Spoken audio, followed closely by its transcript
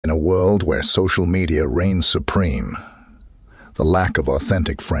In a world where social media reigns supreme, the lack of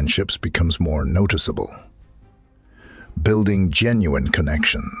authentic friendships becomes more noticeable. Building genuine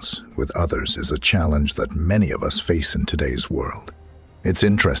connections with others is a challenge that many of us face in today's world. It's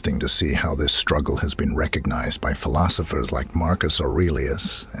interesting to see how this struggle has been recognized by philosophers like Marcus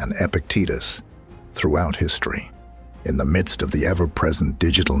Aurelius and Epictetus throughout history. In the midst of the ever-present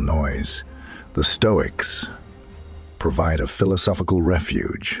digital noise, the Stoics provide a philosophical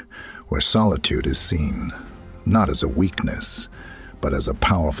refuge where solitude is seen not as a weakness, but as a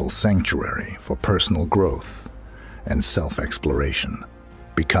powerful sanctuary for personal growth and self-exploration.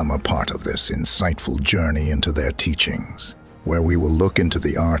 Become a part of this insightful journey into their teachings, where we will look into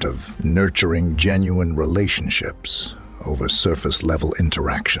the art of nurturing genuine relationships over surface-level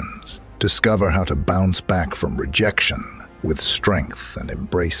interactions. Discover how to bounce back from rejection with strength and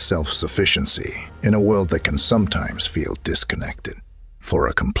embrace self-sufficiency in a world that can sometimes feel disconnected. For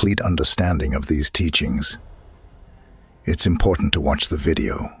a complete understanding of these teachings, it's important to watch the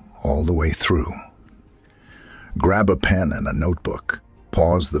video all the way through. Grab a pen and a notebook,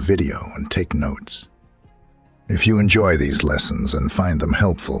 pause the video and take notes. If you enjoy these lessons and find them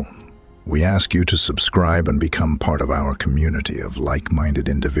helpful, we ask you to subscribe and become part of our community of like-minded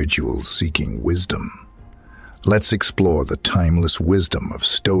individuals seeking wisdom. Let's explore the timeless wisdom of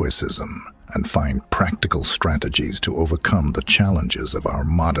Stoicism and find practical strategies to overcome the challenges of our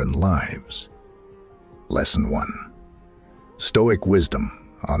modern lives. Lesson 1. Stoic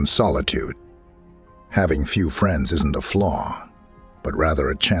wisdom on solitude. Having few friends isn't a flaw, but rather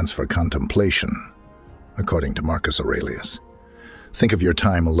a chance for contemplation, according to Marcus Aurelius. Think of your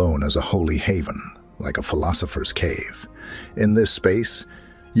time alone as a holy haven, like a philosopher's cave. In this space,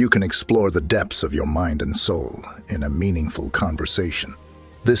 you can explore the depths of your mind and soul in a meaningful conversation.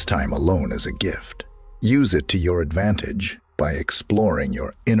 This time alone is a gift. Use it to your advantage by exploring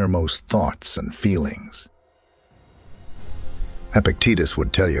your innermost thoughts and feelings. Epictetus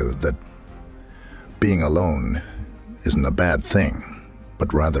would tell you that being alone isn't a bad thing,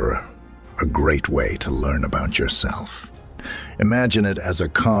 but rather a great way to learn about yourself. Imagine it as a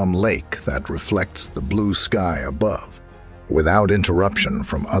calm lake that reflects the blue sky above. Without interruption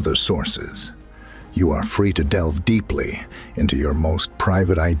from other sources, you are free to delve deeply into your most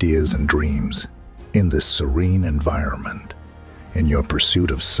private ideas and dreams. In this serene environment, in your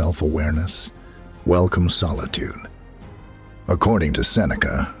pursuit of self-awareness, welcome solitude. According to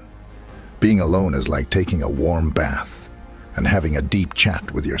Seneca, being alone is like taking a warm bath and having a deep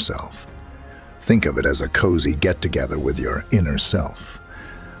chat with yourself. Think of it as a cozy get-together with your inner self,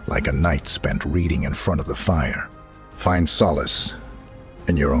 like a night spent reading in front of the fire. Find solace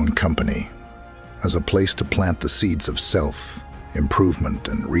in your own company as a place to plant the seeds of self-improvement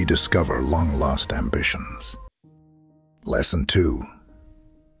and rediscover long-lost ambitions. Lesson 2.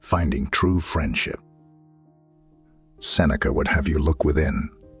 Finding true friendship. Seneca would have you look within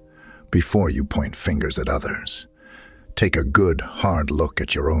before you point fingers at others. Take a good, hard look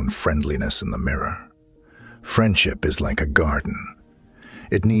at your own friendliness in the mirror. Friendship is like a garden.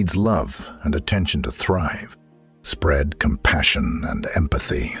 It needs love and attention to thrive. Spread compassion and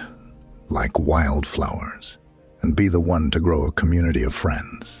empathy like wildflowers, and be the one to grow a community of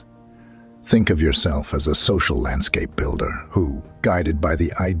friends. Think of yourself as a social landscape builder who, guided by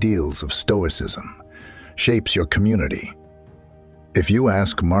the ideals of Stoicism, shapes your community. If you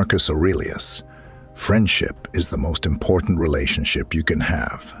ask Marcus Aurelius, friendship is the most important relationship you can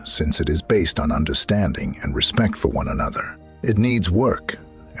have, since it is based on understanding and respect for one another. It needs work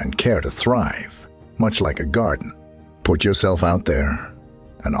and care to thrive, much like a garden. Put yourself out there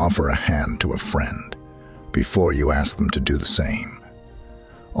and offer a hand to a friend before you ask them to do the same.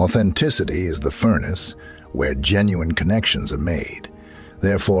 Authenticity is the furnace where genuine connections are made.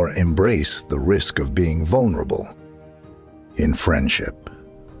 Therefore, embrace the risk of being vulnerable. In friendship,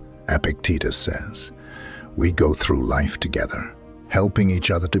 Epictetus says, we go through life together, helping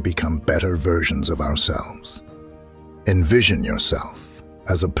each other to become better versions of ourselves. Envision yourself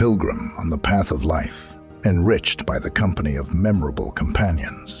as a pilgrim on the path of life, enriched by the company of memorable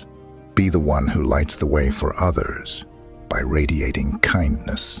companions. Be the one who lights the way for others by radiating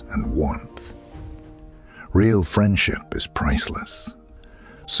kindness and warmth. Real friendship is priceless,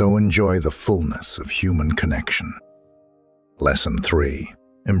 so enjoy the fullness of human connection. Lesson 3.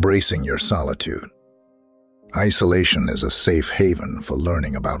 Embracing your solitude. Isolation is a safe haven for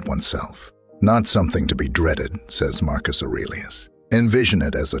learning about oneself. Not something to be dreaded, says Marcus Aurelius. Envision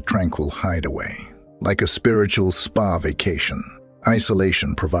it as a tranquil hideaway, like a spiritual spa vacation.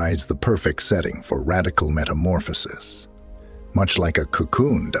 Isolation provides the perfect setting for radical metamorphosis, much like a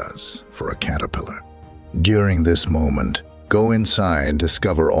cocoon does for a caterpillar. During this moment, Go inside and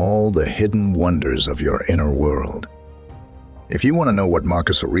discover all the hidden wonders of your inner world. If you want to know what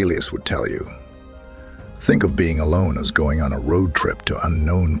Marcus Aurelius would tell you, think of being alone as going on a road trip to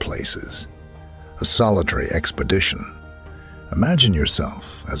unknown places, a solitary expedition. Imagine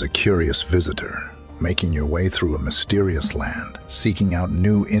yourself as a curious visitor, making your way through a mysterious land, seeking out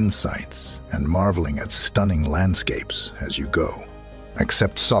new insights and marveling at stunning landscapes as you go.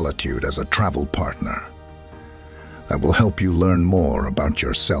 Accept solitude as a travel partner that will help you learn more about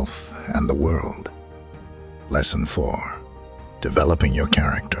yourself and the world. Lesson 4. Developing your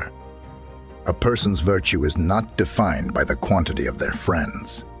character. A person's virtue is not defined by the quantity of their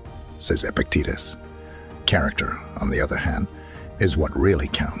friends, says Epictetus. Character, on the other hand, is what really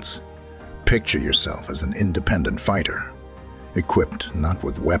counts. Picture yourself as an independent fighter, equipped not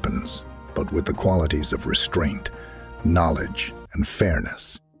with weapons, but with the qualities of restraint, knowledge, and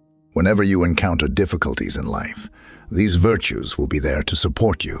fairness. Whenever you encounter difficulties in life, these virtues will be there to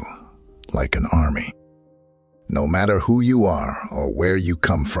support you, like an army. No matter who you are or where you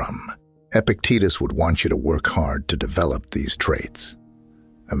come from, Epictetus would want you to work hard to develop these traits.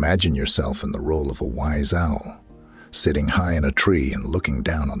 Imagine yourself in the role of a wise owl, sitting high in a tree and looking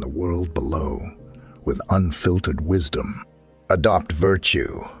down on the world below with unfiltered wisdom. Adopt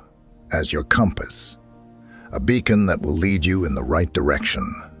virtue as your compass, a beacon that will lead you in the right direction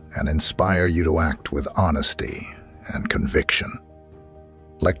and inspire you to act with honesty and conviction.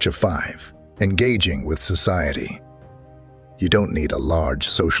 Lecture 5. Engaging with society. You don't need a large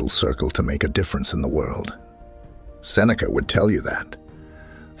social circle to make a difference in the world. Seneca would tell you that.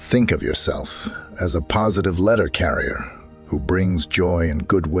 Think of yourself as a positive letter carrier who brings joy and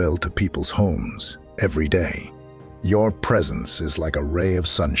goodwill to people's homes every day. Your presence is like a ray of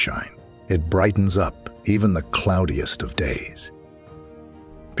sunshine. It brightens up even the cloudiest of days.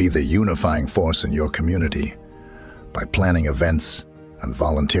 Be the unifying force in your community by planning events and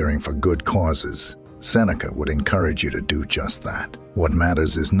volunteering for good causes. Seneca would encourage you to do just that. What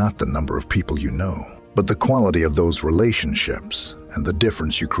matters is not the number of people you know, but the quality of those relationships and the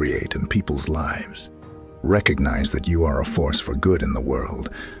difference you create in people's lives. Recognize that you are a force for good in the world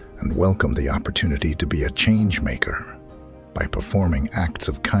and welcome the opportunity to be a change maker by performing acts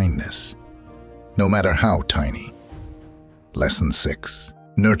of kindness, no matter how tiny. Lesson 6.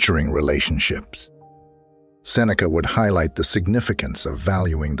 Nurturing relationships. Seneca would highlight the significance of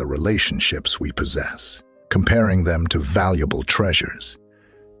valuing the relationships we possess, comparing them to valuable treasures.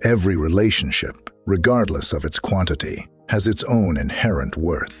 Every relationship, regardless of its quantity, has its own inherent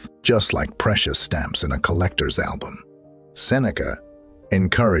worth, just like precious stamps in a collector's album. Seneca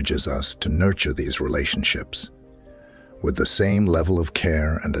encourages us to nurture these relationships with the same level of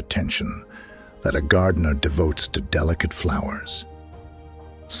care and attention that a gardener devotes to delicate flowers.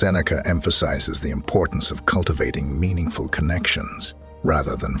 Seneca emphasizes the importance of cultivating meaningful connections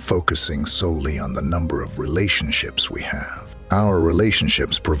rather than focusing solely on the number of relationships we have. Our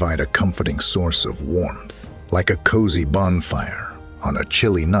relationships provide a comforting source of warmth, like a cozy bonfire on a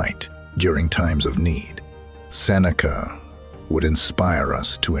chilly night during times of need. Seneca would inspire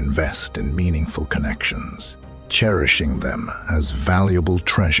us to invest in meaningful connections, cherishing them as valuable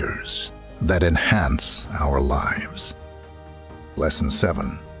treasures that enhance our lives. Lesson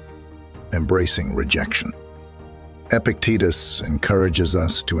 7. Embracing rejection. Epictetus encourages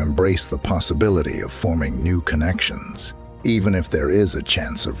us to embrace the possibility of forming new connections, even if there is a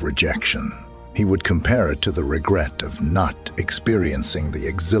chance of rejection. He would compare it to the regret of not experiencing the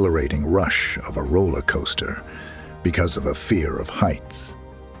exhilarating rush of a roller coaster because of a fear of heights.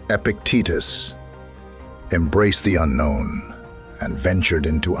 Epictetus embraced the unknown and ventured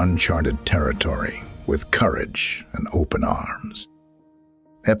into uncharted territory with courage and open arms.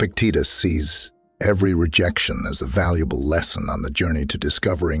 Epictetus sees every rejection as a valuable lesson on the journey to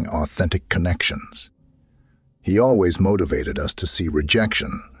discovering authentic connections. He always motivated us to see rejection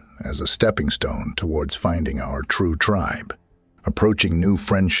as a stepping stone towards finding our true tribe, approaching new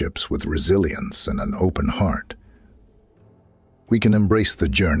friendships with resilience and an open heart. We can embrace the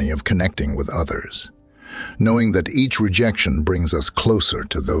journey of connecting with others, knowing that each rejection brings us closer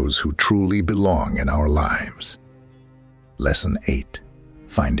to those who truly belong in our lives. Lesson 8.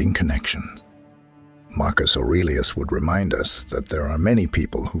 Finding connections. Marcus Aurelius would remind us that there are many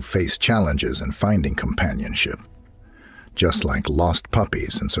people who face challenges in finding companionship, just like lost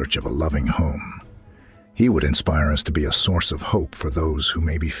puppies in search of a loving home. He would inspire us to be a source of hope for those who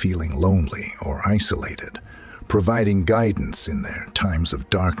may be feeling lonely or isolated, providing guidance in their times of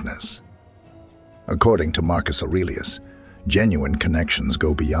darkness. According to Marcus Aurelius, genuine connections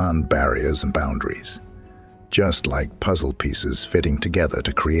go beyond barriers and boundaries, just like puzzle pieces fitting together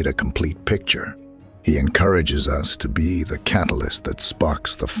to create a complete picture. He encourages us to be the catalyst that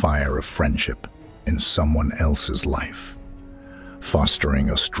sparks the fire of friendship in someone else's life, fostering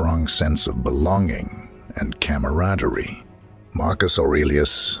a strong sense of belonging and camaraderie. Marcus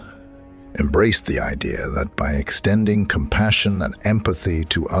Aurelius embraced the idea that by extending compassion and empathy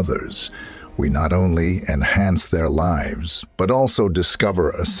to others, we not only enhance their lives, but also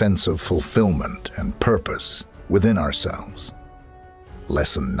discover a sense of fulfillment and purpose within ourselves.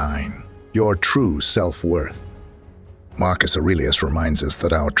 Lesson 9. Your true self-worth. Marcus Aurelius reminds us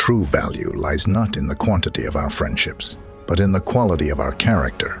that our true value lies not in the quantity of our friendships, but in the quality of our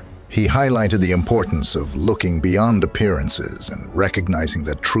character. He highlighted the importance of looking beyond appearances and recognizing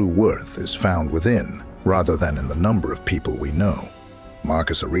that true worth is found within, rather than in the number of people we know.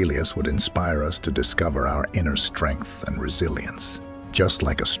 Marcus Aurelius would inspire us to discover our inner strength and resilience, just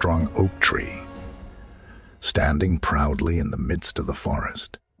like a strong oak tree, standing proudly in the midst of the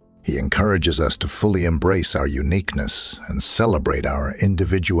forest. He encourages us to fully embrace our uniqueness and celebrate our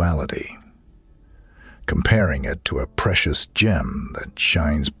individuality, comparing it to a precious gem that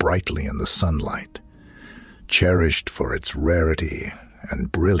shines brightly in the sunlight, cherished for its rarity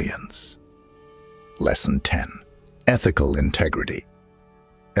and brilliance. Lesson 10. Ethical integrity.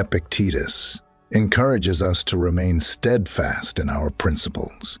 Epictetus encourages us to remain steadfast in our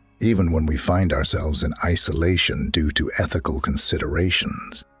principles, even when we find ourselves in isolation due to ethical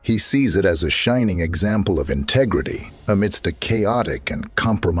considerations. He sees it as a shining example of integrity amidst a chaotic and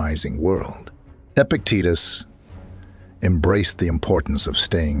compromising world. Epictetus embraced the importance of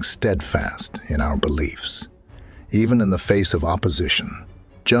staying steadfast in our beliefs, even in the face of opposition.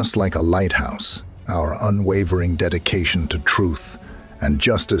 Just like a lighthouse, our unwavering dedication to truth and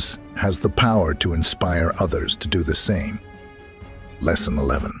justice has the power to inspire others to do the same. Lesson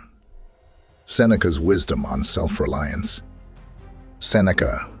 11. Seneca's wisdom on self-reliance.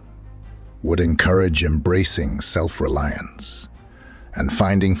 Seneca would encourage embracing self-reliance and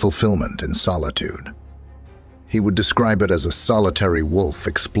finding fulfillment in solitude. He would describe it as a solitary wolf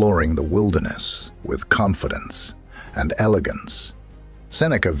exploring the wilderness with confidence and elegance.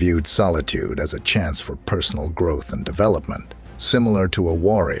 Seneca viewed solitude as a chance for personal growth and development, similar to a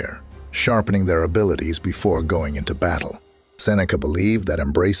warrior sharpening their abilities before going into battle. Seneca believed that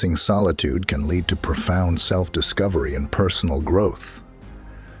embracing solitude can lead to profound self-discovery and personal growth,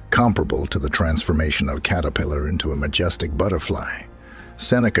 comparable to the transformation of a caterpillar into a majestic butterfly.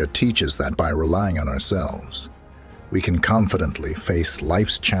 Seneca teaches that by relying on ourselves, we can confidently face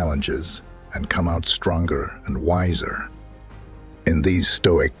life's challenges and come out stronger and wiser. In these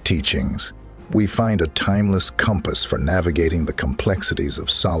Stoic teachings, we find a timeless compass for navigating the complexities of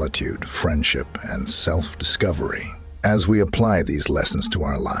solitude, friendship, and self-discovery. As we apply these lessons to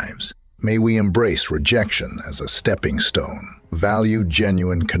our lives, may we embrace rejection as a stepping stone, value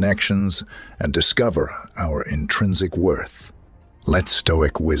genuine connections, and discover our intrinsic worth. Let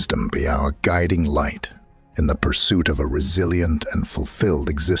Stoic wisdom be our guiding light in the pursuit of a resilient and fulfilled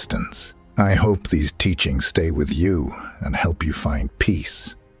existence. I hope these teachings stay with you and help you find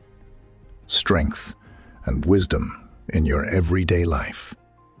peace, strength, and wisdom in your everyday life.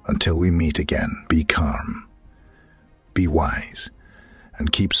 Until we meet again, be calm, be wise,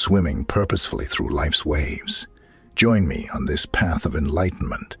 and keep swimming purposefully through life's waves. Join me on this path of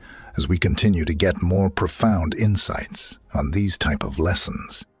enlightenment as we continue to get more profound insights on these type of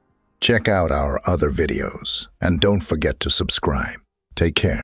lessons. Check out our other videos and don't forget to subscribe. Take care.